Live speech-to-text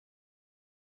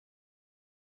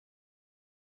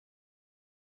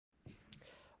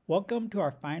Welcome to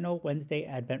our final Wednesday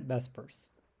Advent Vespers.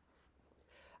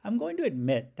 I'm going to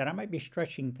admit that I might be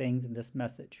stretching things in this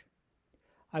message.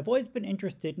 I've always been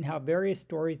interested in how various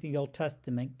stories in the Old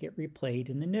Testament get replayed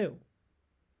in the New.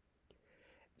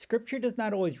 Scripture does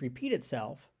not always repeat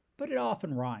itself, but it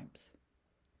often rhymes.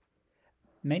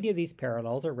 Many of these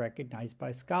parallels are recognized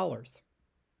by scholars.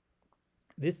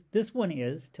 This one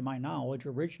is, to my knowledge,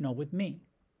 original with me.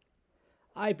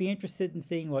 I'd be interested in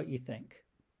seeing what you think.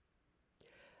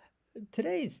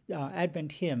 Today's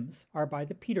Advent hymns are by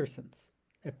the Petersons,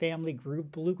 a family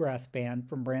group bluegrass band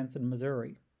from Branson,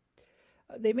 Missouri.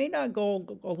 They may not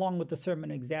go along with the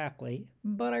sermon exactly,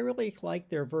 but I really like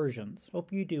their versions.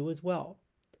 Hope you do as well.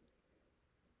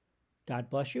 God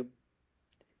bless you,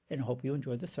 and hope you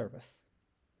enjoy the service.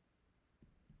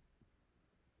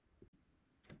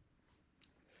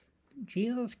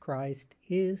 Jesus Christ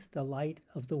is the light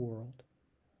of the world,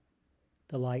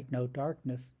 the light no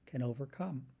darkness can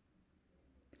overcome.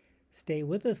 Stay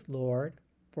with us, Lord,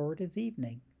 for it is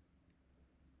evening,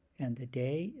 and the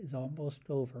day is almost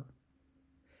over.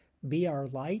 Be our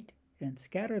light and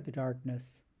scatter the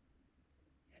darkness,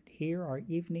 and hear our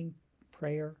evening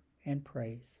prayer and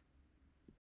praise.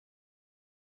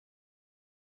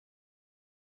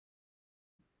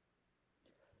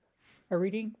 A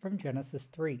reading from Genesis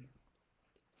 3.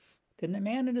 Then the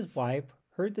man and his wife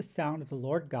heard the sound of the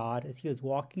Lord God as he was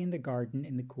walking in the garden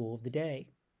in the cool of the day.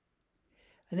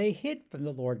 And they hid from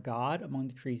the Lord God among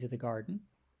the trees of the garden.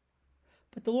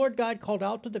 But the Lord God called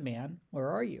out to the man, "Where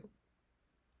are you?"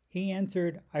 He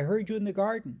answered, "I heard you in the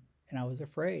garden, and I was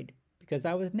afraid, because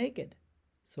I was naked,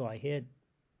 so I hid."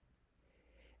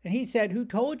 And he said, "Who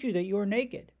told you that you were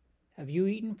naked? Have you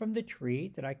eaten from the tree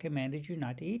that I commanded you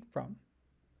not to eat from?"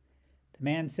 The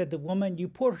man said, "The woman you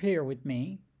put here with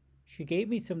me, she gave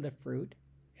me some of the fruit,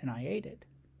 and I ate it."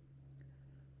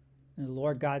 And the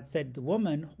Lord God said to the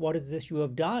woman, "What is this you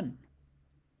have done?"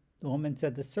 The woman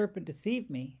said, "The serpent deceived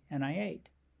me, and I ate."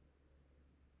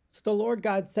 So the Lord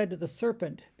God said to the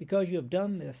serpent, "Because you have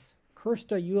done this,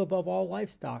 cursed are you above all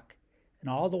livestock and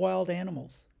all the wild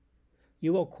animals.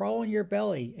 You will crawl on your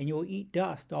belly, and you will eat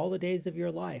dust all the days of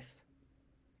your life.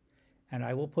 And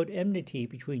I will put enmity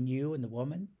between you and the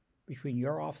woman, between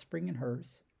your offspring and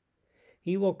hers.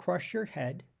 He will crush your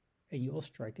head, and you will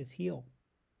strike his heel."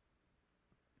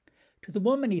 To the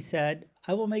woman he said,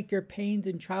 "I will make your pains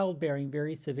in childbearing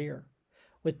very severe.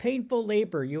 With painful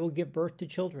labor you will give birth to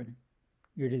children.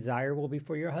 Your desire will be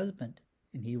for your husband,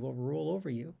 and he will rule over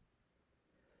you."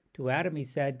 To Adam he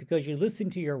said, "Because you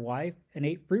listened to your wife and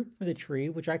ate fruit from the tree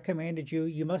which I commanded you,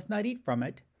 you must not eat from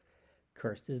it.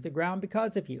 Cursed is the ground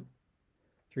because of you.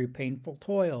 Through painful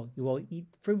toil you will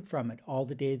eat fruit from it all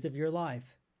the days of your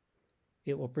life.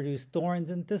 It will produce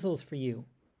thorns and thistles for you,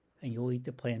 and you will eat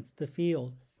the plants of the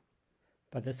field.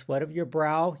 By the sweat of your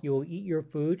brow you will eat your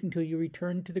food until you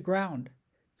return to the ground,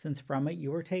 since from it you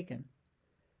were taken.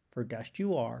 For dust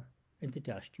you are, and to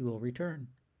dust you will return."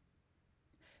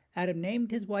 Adam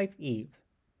named his wife Eve,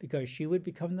 because she would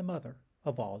become the mother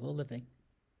of all the living.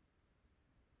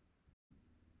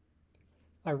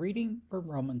 A reading from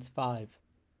Romans 5.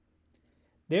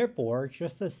 Therefore,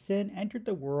 just as sin entered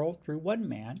the world through one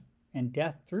man, and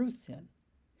death through sin,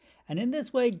 and in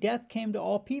this way death came to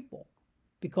all people,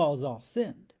 because all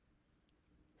sinned.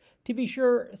 To be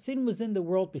sure, sin was in the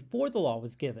world before the law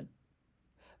was given,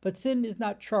 but sin is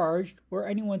not charged or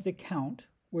anyone's account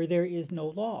where there is no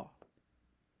law.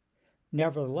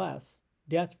 Nevertheless,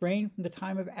 death reigned from the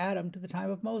time of Adam to the time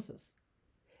of Moses,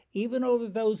 even over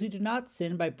those who did not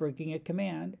sin by breaking a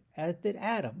command, as did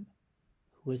Adam,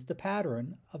 who is the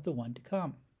pattern of the one to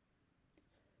come.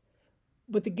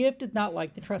 But the gift is not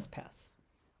like the trespass.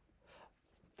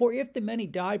 For if the many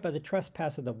died by the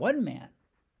trespass of the one man,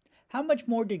 how much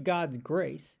more did God's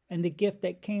grace and the gift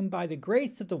that came by the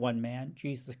grace of the one man,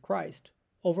 Jesus Christ,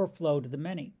 overflow to the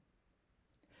many?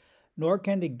 Nor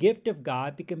can the gift of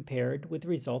God be compared with the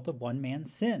result of one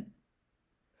man's sin.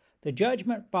 The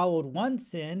judgment followed one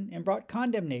sin and brought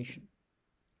condemnation,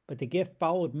 but the gift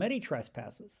followed many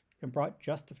trespasses and brought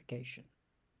justification.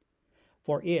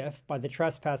 For if, by the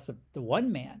trespass of the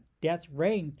one man, death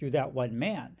reigned through that one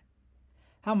man,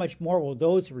 how much more will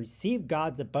those who receive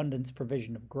God's abundant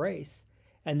provision of grace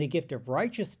and the gift of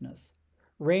righteousness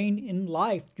reign in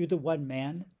life through the one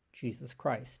man, Jesus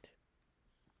Christ?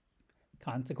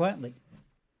 Consequently,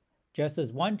 just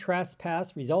as one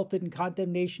trespass resulted in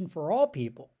condemnation for all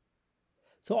people,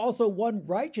 so also one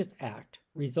righteous act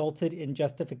resulted in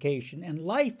justification and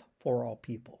life for all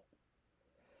people.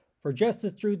 For just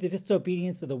as through the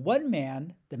disobedience of the one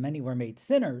man the many were made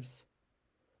sinners,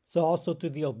 so also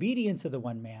through the obedience of the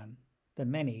one man the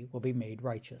many will be made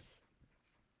righteous.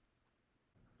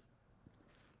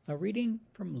 A reading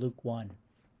from Luke 1.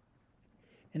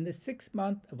 In the 6th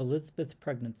month of Elizabeth's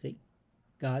pregnancy,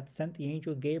 God sent the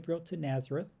angel Gabriel to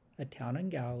Nazareth, a town in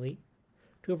Galilee,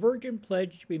 to a virgin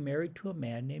pledged to be married to a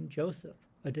man named Joseph,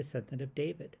 a descendant of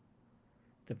David.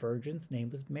 The virgin's name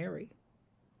was Mary.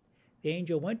 The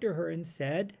angel went to her and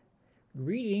said,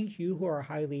 "Greetings, you who are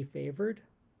highly favored.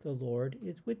 The Lord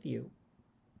is with you."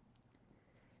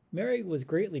 Mary was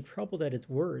greatly troubled at his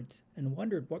words and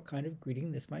wondered what kind of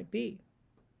greeting this might be.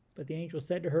 But the angel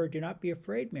said to her, "Do not be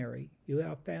afraid, Mary. You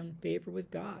have found favor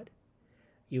with God.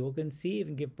 You will conceive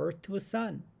and give birth to a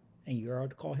son, and you are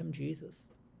to call him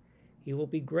Jesus. He will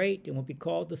be great and will be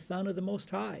called the Son of the Most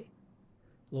High.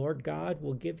 Lord God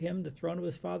will give him the throne of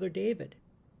his father David,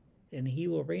 and he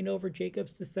will reign over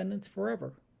Jacob's descendants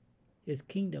forever. His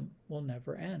kingdom will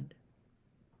never end."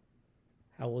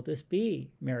 "How will this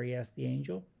be?" Mary asked the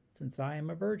angel, "since I am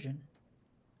a virgin?"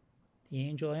 The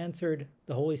angel answered,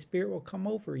 "The Holy Spirit will come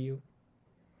over you,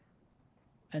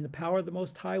 and the power of the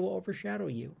Most High will overshadow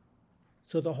you.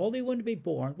 So the Holy One to be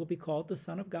born will be called the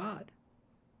Son of God.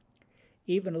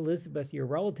 Even Elizabeth, your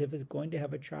relative, is going to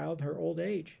have a child in her old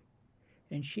age,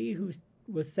 and she who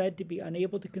was said to be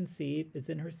unable to conceive is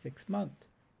in her 6th month.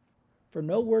 For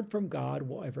no word from God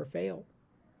will ever fail."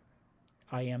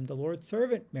 "I am the Lord's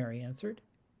servant," Mary answered.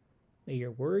 "May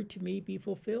your word to me be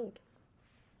fulfilled."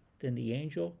 Then the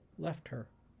angel left her.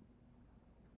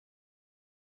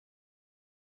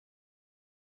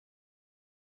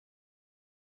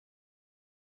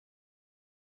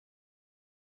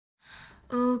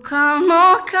 O come,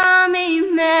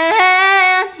 Emmanuel,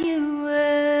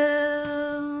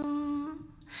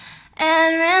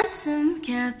 and ransom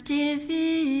captive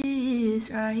Israel,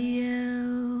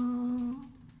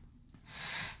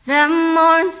 that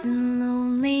mourns in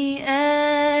lonely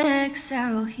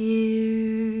exile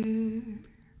here,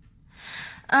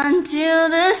 until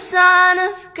the Son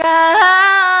of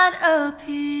God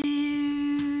appears.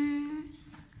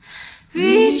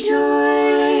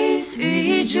 Rejoice,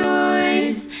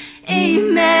 rejoice,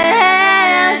 Emmanuel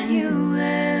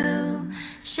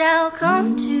shall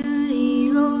come to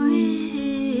thee, O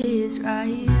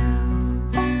Israel.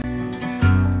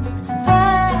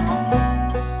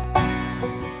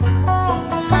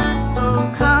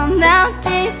 Oh, come thou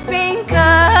day spring,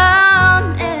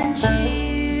 come and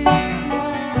cheer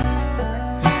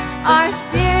our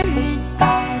spirits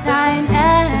by thine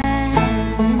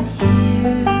advent here.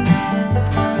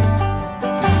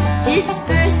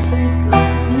 Disperse the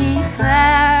gloomy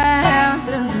clouds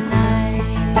of night,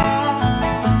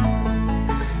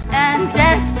 and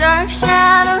death's dark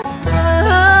shadows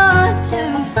put to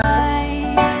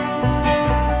flight.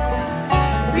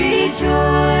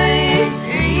 Rejoice,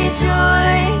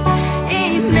 rejoice,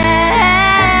 Emmanuel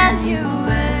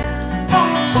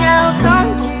shall come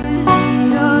to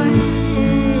thee, O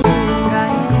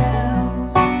Israel.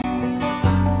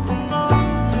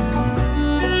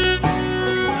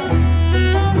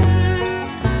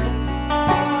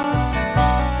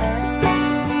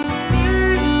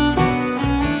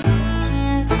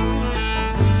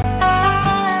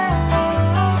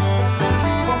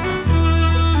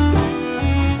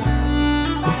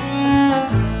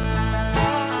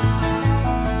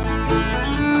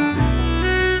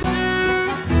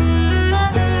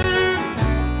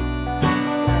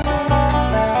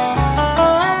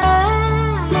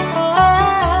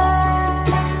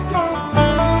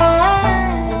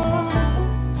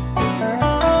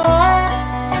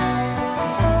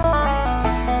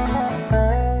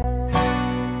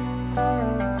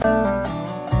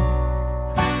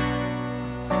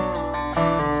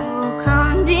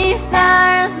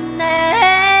 Desire of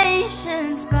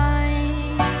nations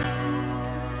bind,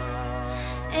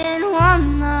 in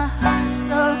one the hearts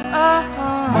of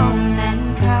all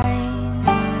mankind,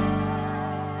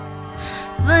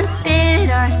 but bid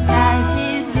our sad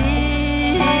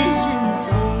division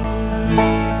cease,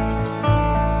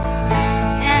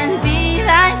 and be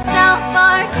thyself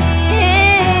our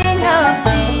King of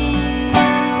peace.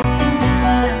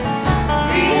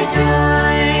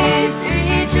 Rejoice,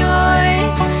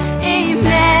 rejoice,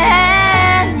 Emmanuel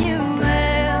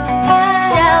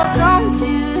shall come to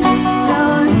thee, O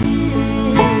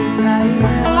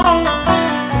Israel.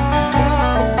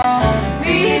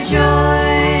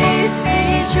 Rejoice,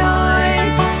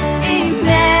 rejoice,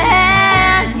 Emmanuel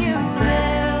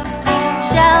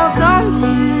shall come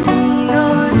to thee, O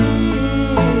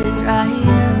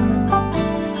Israel.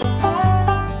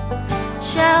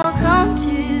 Shall come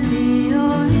to thee, O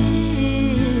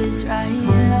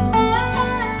Israel.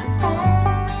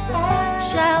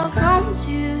 Shall come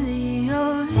to thee, O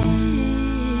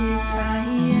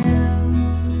Israel.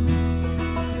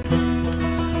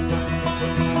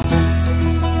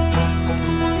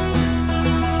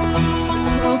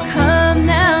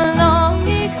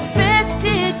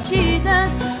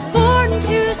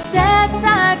 to set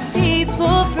thy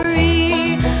people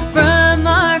free from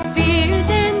our fears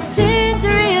and sins.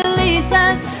 Release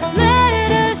us,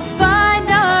 let us find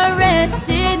our rest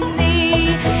in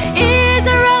thee. Is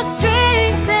our all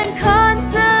strength and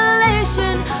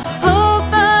consolation,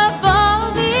 hope of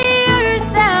all the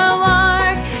earth thou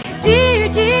art, dear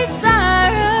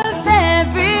desire of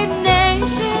every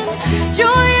nation,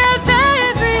 joy of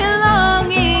every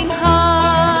longing heart.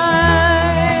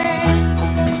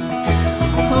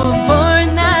 Oh,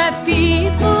 born thy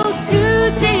people to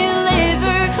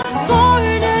deliver,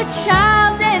 born a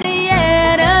child and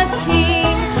yet a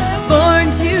king,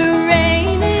 born to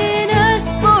reign in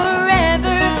us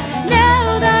forever,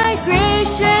 now thy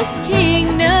gracious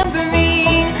kingdom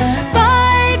bring.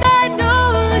 By thine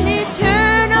own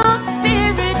eternal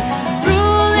spirit,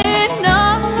 rule in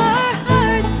all our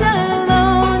hearts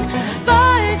alone.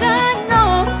 By thine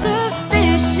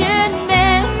all-sufficient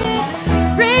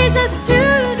merit, raise us to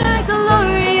thy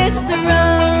glorious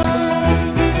throne.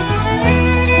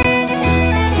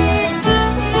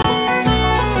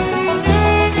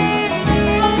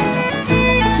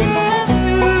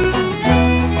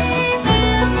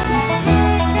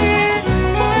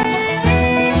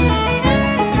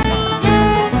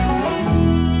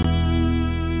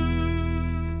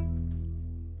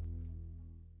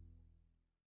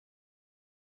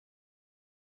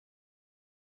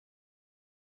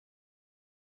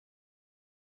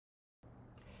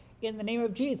 In the name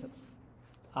of Jesus,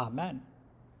 Amen.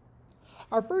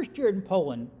 Our first year in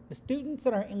Poland, the students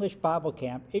in our English Bible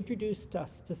camp introduced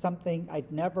us to something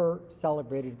I'd never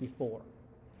celebrated before: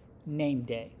 Name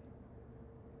Day.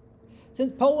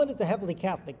 Since Poland is a heavily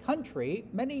Catholic country,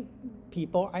 many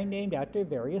people are named after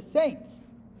various saints.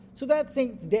 So that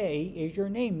saint's day is your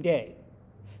name day.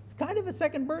 It's kind of a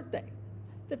second birthday.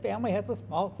 The family has a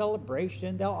small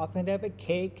celebration. They'll often have a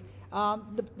cake.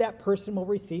 That person will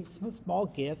receive some small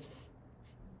gifts.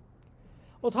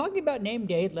 Well, talking about name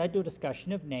day led to a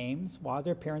discussion of names, why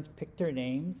their parents picked their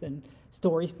names, and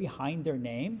stories behind their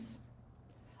names.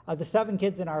 Of the 7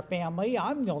 kids in our family,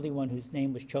 I'm the only one whose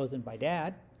name was chosen by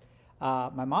Dad.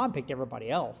 My mom picked everybody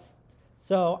else.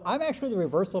 So I'm actually the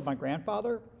reversal of my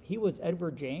grandfather. He was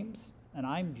Edward James, and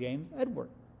I'm James Edward.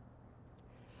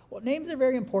 Well, names are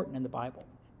very important in the Bible.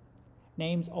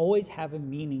 Names always have a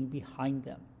meaning behind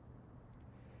them.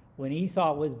 When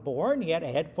Esau was born, he had a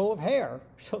head full of hair,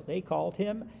 so they called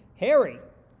him Hairy.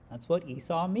 That's what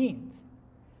Esau means.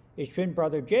 His twin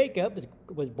brother Jacob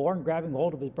was born grabbing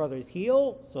hold of his brother's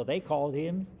heel, so they called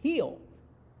him Heel,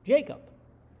 Jacob.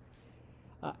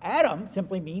 Adam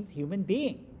simply means human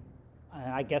being.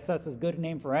 And I guess that's as good a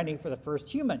name for any for the first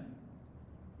human.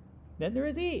 Then there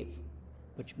is Eve,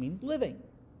 which means living.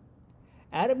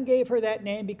 Adam gave her that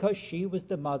name because she was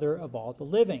the mother of all the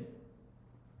living.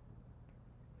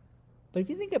 But if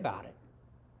you think about it,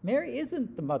 Mary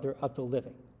isn't the mother of the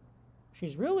living.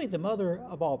 She's really the mother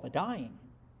of all the dying.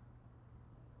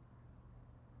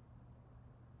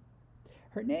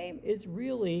 Her name is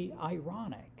really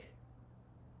ironic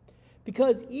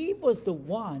because Eve was the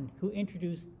one who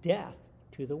introduced death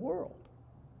to the world.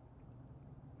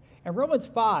 In Romans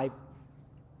 5,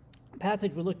 a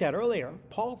passage we looked at earlier,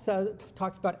 Paul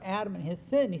talks about Adam and his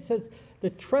sin. He says the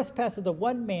trespass of the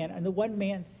one man and the one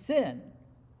man's sin.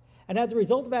 And as a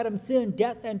result of Adam's sin,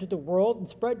 death entered the world and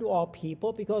spread to all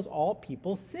people because all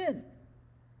people sin.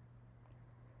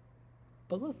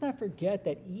 But let's not forget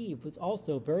that Eve was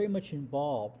also very much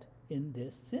involved in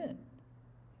this sin.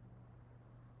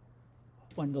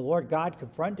 When the Lord God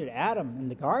confronted Adam in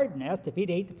the garden, asked if he'd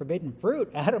ate the forbidden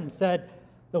fruit, Adam said,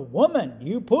 "The woman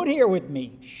you put here with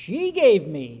me, she gave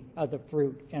me of the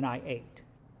fruit and I ate."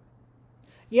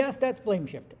 Yes, that's blame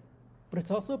shifting, but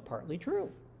it's also partly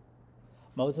true.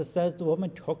 Moses says the woman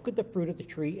took the fruit of the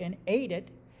tree and ate it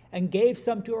and gave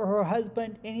some to her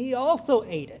husband, and he also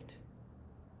ate it.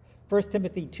 1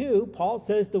 Timothy 2, Paul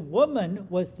says the woman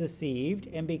was deceived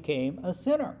and became a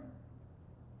sinner.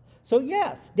 So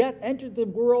yes, death entered the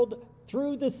world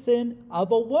through the sin of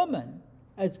a woman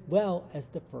as well as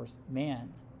the first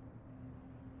man.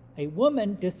 A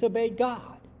woman disobeyed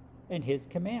God and his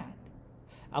command.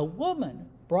 A woman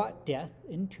brought death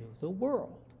into the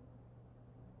world.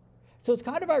 So it's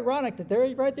kind of ironic that there,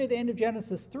 right there at the end of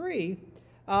Genesis 3,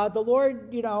 the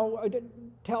Lord,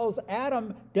 tells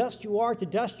Adam, "Dust you are, to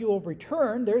dust you will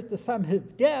return." There's the son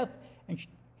of death. And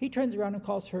he turns around and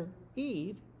calls her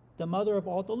Eve, the mother of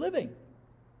all the living.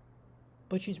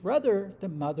 But she's rather the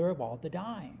mother of all the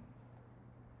dying.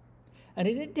 And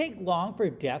it didn't take long for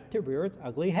death to rear its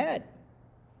ugly head.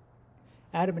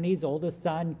 Adam and Eve's oldest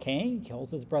son, Cain, kills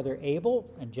his brother Abel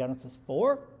in Genesis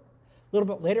 4. A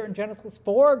little bit later in Genesis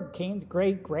 4, Cain's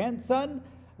great-grandson,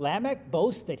 Lamech,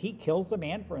 boasts that he kills a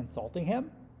man for insulting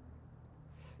him.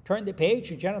 Turn the page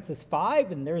to Genesis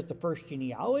 5, and there's the first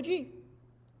genealogy.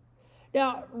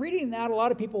 Now, reading that, a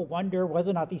lot of people wonder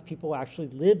whether or not these people actually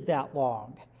lived that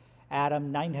long.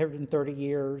 Adam, 930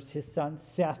 years. His son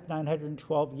Seth,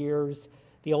 912 years.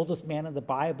 The oldest man in the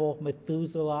Bible,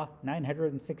 Methuselah,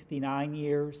 969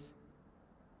 years.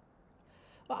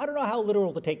 Well, I don't know how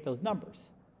literal to take those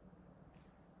numbers.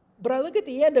 But I look at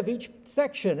the end of each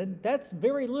section, and that's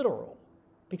very literal,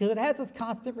 because it has this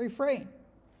constant refrain,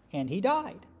 and he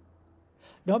died.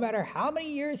 No matter how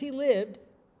many years he lived,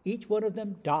 each one of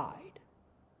them died.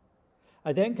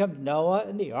 And then comes Noah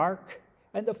and the ark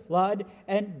and the flood,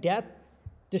 and death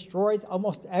destroys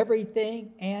almost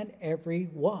everything and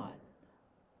everyone.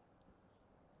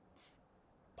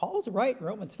 Paul's right in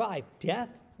Romans 5, death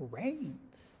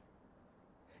reigns.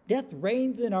 Death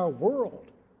reigns in our world.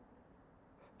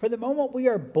 From the moment we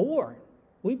are born,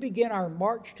 we begin our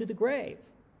march to the grave.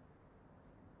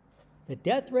 The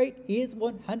death rate is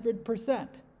 100%.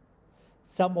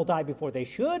 Some will die before they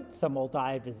should, some will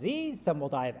die of disease, some will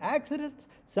die of accidents,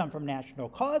 some from natural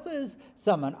causes,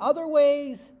 some in other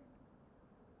ways.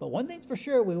 But one thing's for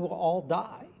sure, we will all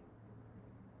die.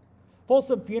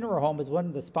 Folsom Funeral Home is one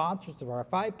of the sponsors of our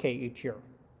 5K each year.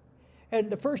 And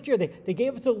the first year, they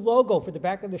gave us a logo for the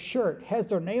back of the shirt. It has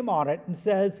their name on it and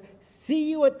says, "See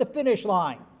you at the finish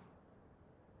line."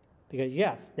 Because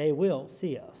yes, they will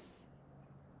see us.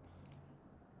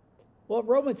 Well,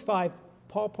 Romans 5,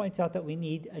 Paul points out that we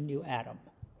need a new Adam,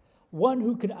 one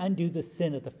who can undo the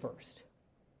sin of the first.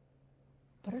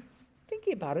 But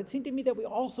thinking about it, it seemed to me that we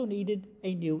also needed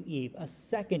a new Eve, a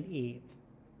second Eve.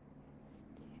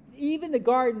 Eve in the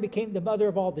garden became the mother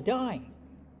of all the dying.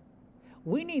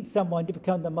 We need someone to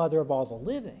become the mother of all the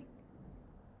living.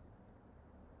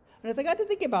 And as I got to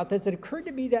think about this, it occurred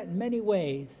to me that in many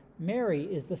ways, Mary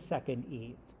is the second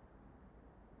Eve.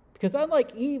 Because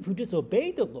unlike Eve, who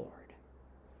disobeyed the Lord,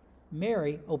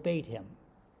 Mary obeyed him.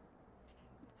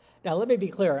 Now, let me be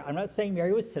clear. I'm not saying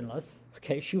Mary was sinless.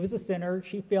 Okay, she was a sinner.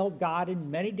 She failed God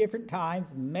in many different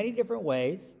times, many different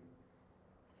ways.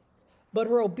 But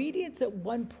her obedience at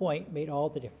one point made all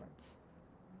the difference.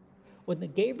 When the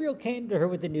Gabriel came to her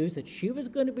with the news that she was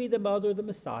going to be the mother of the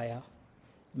Messiah,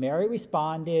 Mary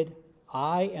responded,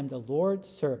 "I am the Lord's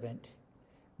servant.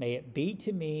 May it be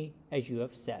to me as you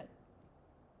have said."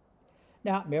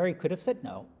 Now, Mary could have said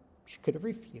no. She could have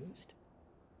refused.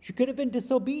 She could have been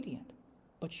disobedient,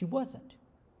 but she wasn't.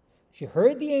 She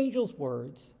heard the angel's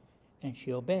words, and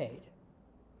she obeyed.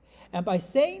 And by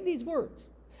saying these words,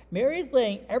 Mary is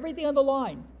laying everything on the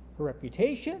line: her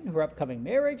reputation, her upcoming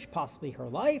marriage, possibly her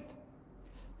life.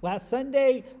 Last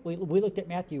Sunday, we looked at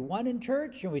Matthew 1 in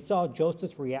church, and we saw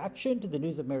Joseph's reaction to the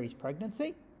news of Mary's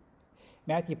pregnancy.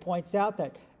 Matthew points out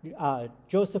that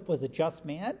Joseph was a just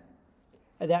man,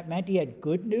 and that meant he had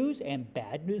good news and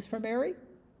bad news for Mary.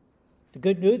 The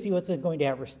good news, he wasn't going to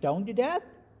have her stoned to death.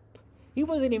 He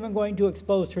wasn't even going to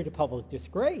expose her to public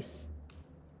disgrace.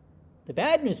 The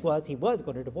bad news was he was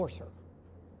going to divorce her.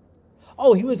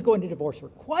 Oh, he was going to divorce her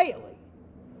quietly,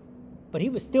 but he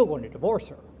was still going to divorce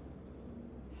her.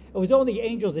 It was only the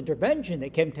angel's intervention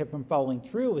that kept him from following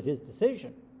through with his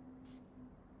decision.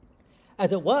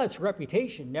 As it was, her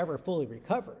reputation never fully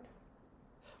recovered.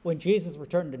 When Jesus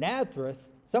returned to Nazareth,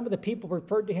 some of the people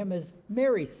referred to him as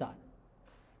Mary's son.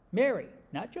 Mary,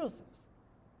 not Joseph's.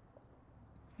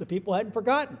 The people hadn't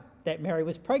forgotten that Mary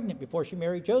was pregnant before she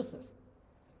married Joseph.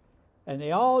 And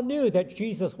they all knew that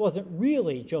Jesus wasn't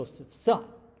really Joseph's son.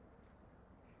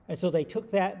 And so they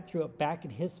took that and threw it back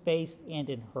in his face and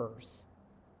in hers.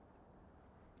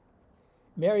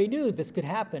 Mary knew this could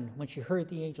happen when she heard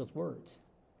the angel's words.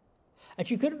 And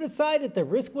she could have decided the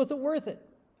risk wasn't worth it,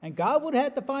 and God would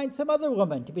have to find some other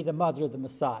woman to be the mother of the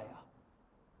Messiah.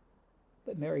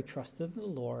 But Mary trusted the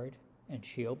Lord, and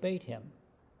she obeyed him.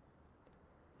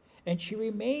 And she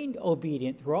remained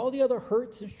obedient through all the other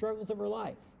hurts and struggles of her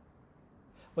life.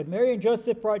 When Mary and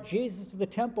Joseph brought Jesus to the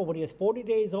temple when he was 40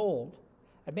 days old,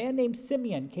 a man named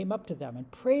Simeon came up to them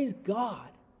and praised God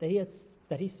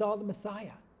that he saw the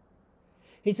Messiah.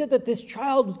 He said that this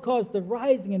child would cause the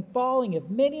rising and falling of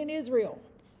many in Israel.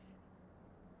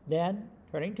 Then,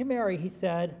 turning to Mary, he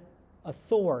said, "A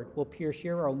sword will pierce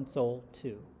your own soul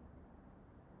too."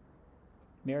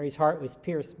 Mary's heart was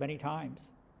pierced many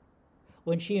times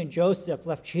when she and Joseph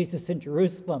left Jesus in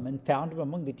Jerusalem and found him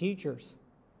among the teachers.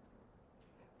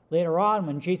 Later on,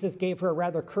 when Jesus gave her a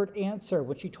rather curt answer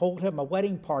when she told him a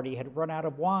wedding party had run out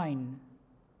of wine.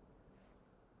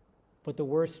 But the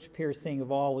worst piercing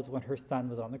of all was when her son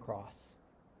was on the cross.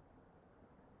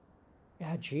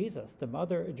 Yeah, Jesus,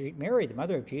 Mary, the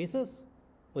mother of Jesus,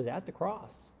 was at the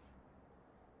cross.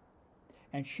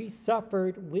 And she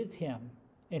suffered with him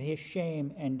in his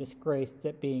shame and disgrace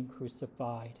at being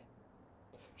crucified.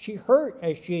 She hurt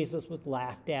as Jesus was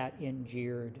laughed at and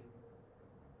jeered.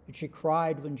 And she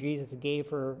cried when Jesus gave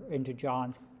her into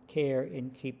John's care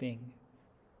and keeping.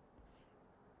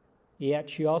 Yet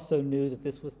she also knew that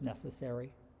this was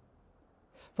necessary.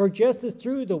 For just as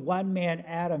through the one man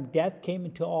Adam death came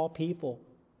into all people,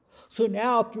 so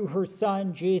now through her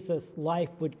son Jesus life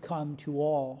would come to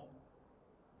all.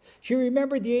 She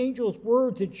remembered the angel's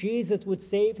words that Jesus would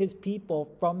save his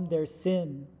people from their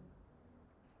sin.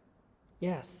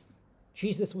 Yes,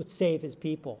 Jesus would save his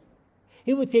people.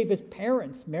 He would save his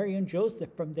parents, Mary and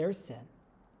Joseph, from their sin.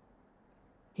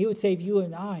 He would save you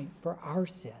and I for our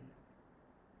sin.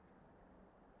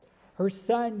 Her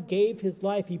son gave his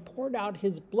life. He poured out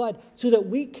his blood so that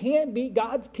we can be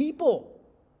God's people.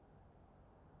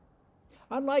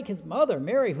 Unlike his mother,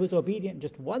 Mary, who was obedient in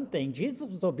just one thing, Jesus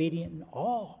was obedient in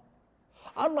all.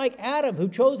 Unlike Adam, who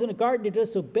chose in a garden to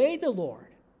disobey the Lord,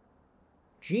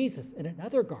 Jesus, in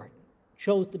another garden,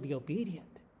 chose to be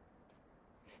obedient.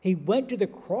 He went to the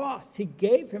cross. He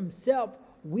gave himself.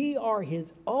 We are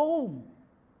his own.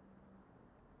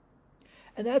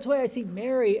 And that's why I see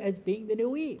Mary as being the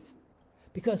new Eve.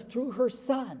 Because through her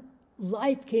son,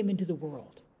 life came into the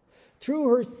world. Through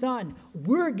her son,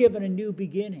 we're given a new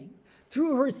beginning.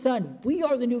 Through her son, we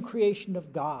are the new creation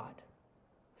of God.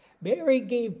 Mary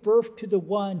gave birth to the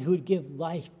one who would give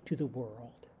life to the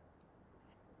world.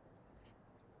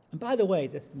 And by the way,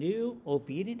 this new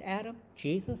obedient Adam,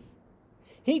 Jesus,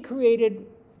 he created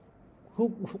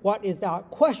what is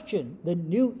without question the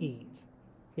new Eve,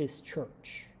 his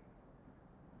church.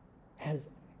 As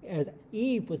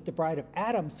Eve was the bride of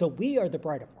Adam, so we are the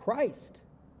bride of Christ.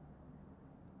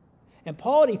 And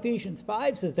Paul in Ephesians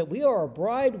 5 says that we are a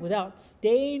bride without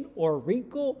stain or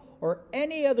wrinkle or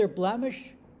any other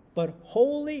blemish, but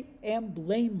holy and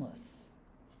blameless.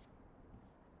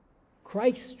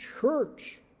 Christ's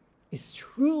church is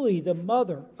truly the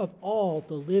mother of all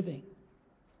the living.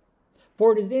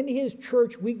 For it is in his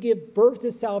church we give birth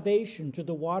to salvation through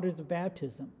the waters of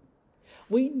baptism.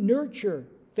 We nurture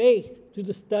faith through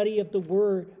the study of the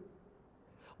word.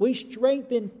 We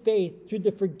strengthen faith through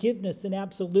the forgiveness and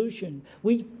absolution.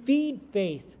 We feed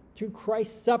faith through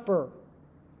Christ's supper.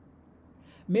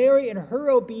 Mary and her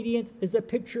obedience is a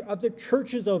picture of the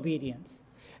church's obedience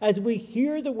as we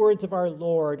hear the words of our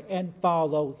Lord and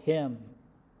follow him.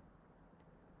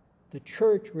 The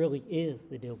church really is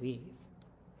the new Eve.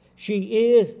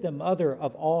 She is the mother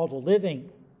of all the living,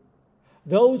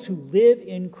 those who live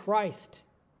in Christ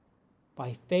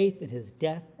by faith in his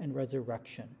death and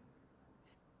resurrection.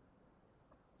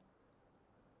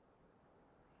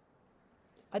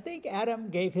 I think Adam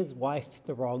gave his wife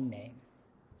the wrong name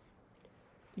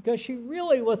because she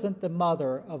really wasn't the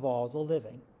mother of all the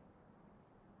living.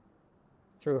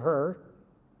 Through her,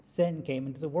 sin came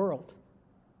into the world,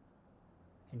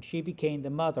 and she became the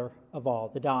mother of all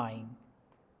the dying.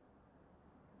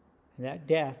 And that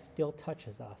death still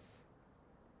touches us.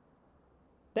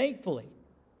 Thankfully,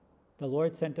 the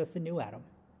Lord sent us a new Adam,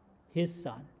 his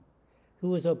son, who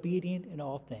was obedient in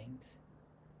all things.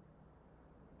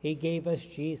 He gave us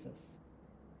Jesus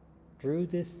through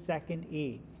this second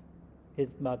Eve,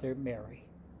 his mother Mary.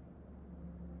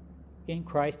 In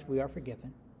Christ we are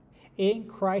forgiven. In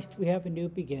Christ we have a new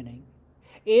beginning.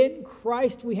 In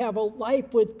Christ we have a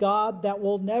life with God that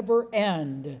will never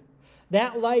end.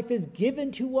 That life is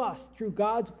given to us through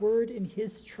God's word in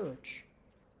his church,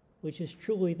 which is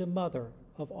truly the mother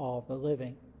of all the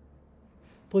living.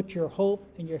 Put your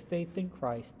hope and your faith in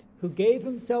Christ, who gave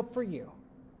himself for you.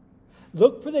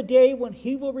 Look for the day when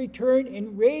he will return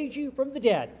and raise you from the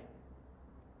dead.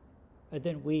 And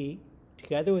then we,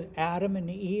 together with Adam and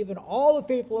Eve and all the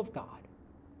faithful of God,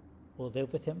 will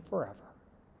live with him forever.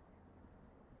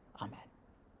 Amen.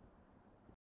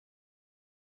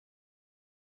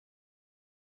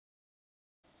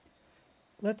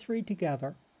 Let's read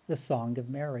together the Song of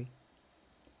Mary.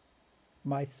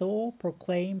 My soul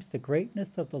proclaims the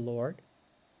greatness of the Lord.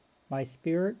 My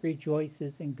spirit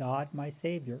rejoices in God my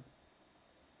Savior,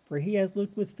 for he has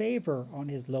looked with favor on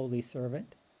his lowly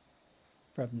servant.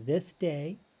 From this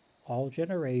day all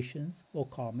generations will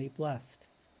call me blessed.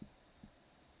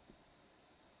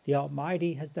 The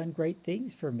Almighty has done great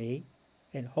things for me,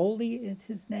 and holy is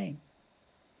his name.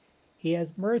 He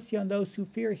has mercy on those who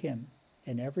fear him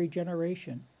in every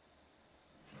generation.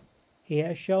 He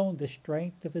has shown the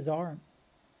strength of his arm.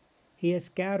 He has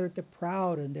scattered the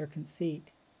proud in their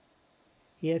conceit.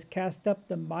 He has cast up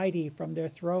the mighty from their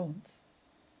thrones,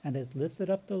 and has lifted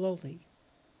up the lowly.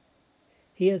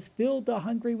 He has filled the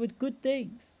hungry with good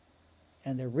things,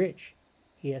 and the rich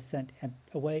he has sent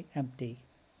away empty.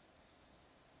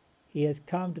 He has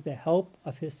come to the help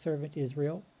of his servant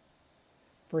Israel,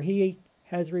 for he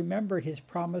has remembered his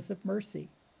promise of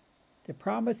mercy, the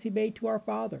promise he made to our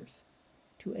fathers,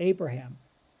 to Abraham,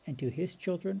 and to his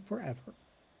children forever.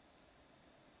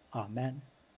 Amen.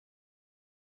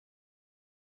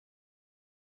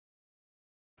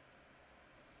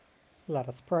 Let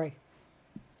us pray.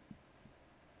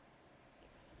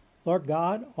 Lord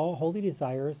God, all holy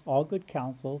desires, all good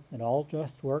counsels, and all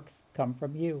just works come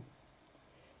from you.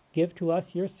 Give to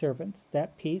us, your servants,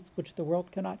 that peace which the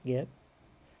world cannot give,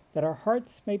 that our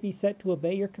hearts may be set to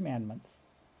obey your commandments.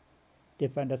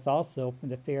 Defend us also from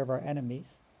the fear of our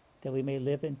enemies, that we may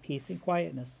live in peace and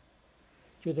quietness.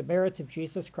 Through the merits of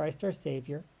Jesus Christ our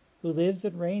Savior, who lives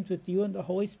and reigns with you in the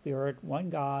Holy Spirit,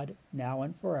 one God, now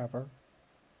and forever.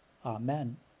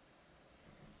 Amen.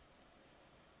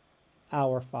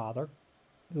 Our Father,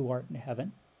 who art in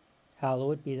heaven,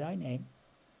 hallowed be thy name.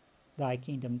 Thy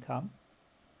kingdom come,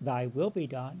 thy will be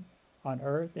done, on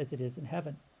earth as it is in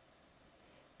heaven.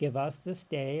 Give us this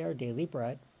day our daily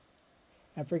bread,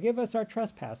 and forgive us our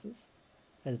trespasses,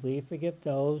 as we forgive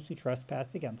those who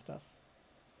trespass against us.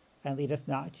 And lead us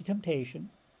not into temptation,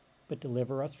 but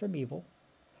deliver us from evil.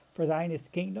 For thine is the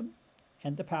kingdom,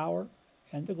 and the power,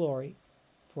 and the glory,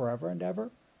 forever and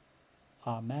ever.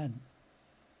 Amen.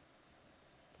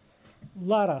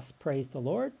 Let us praise the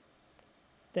Lord.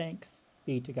 Thanks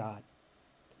be to God.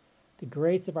 The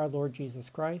grace of our Lord Jesus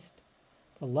Christ,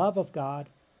 the love of God,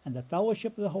 and the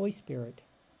fellowship of the Holy Spirit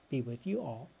be with you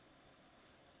all.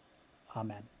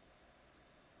 Amen.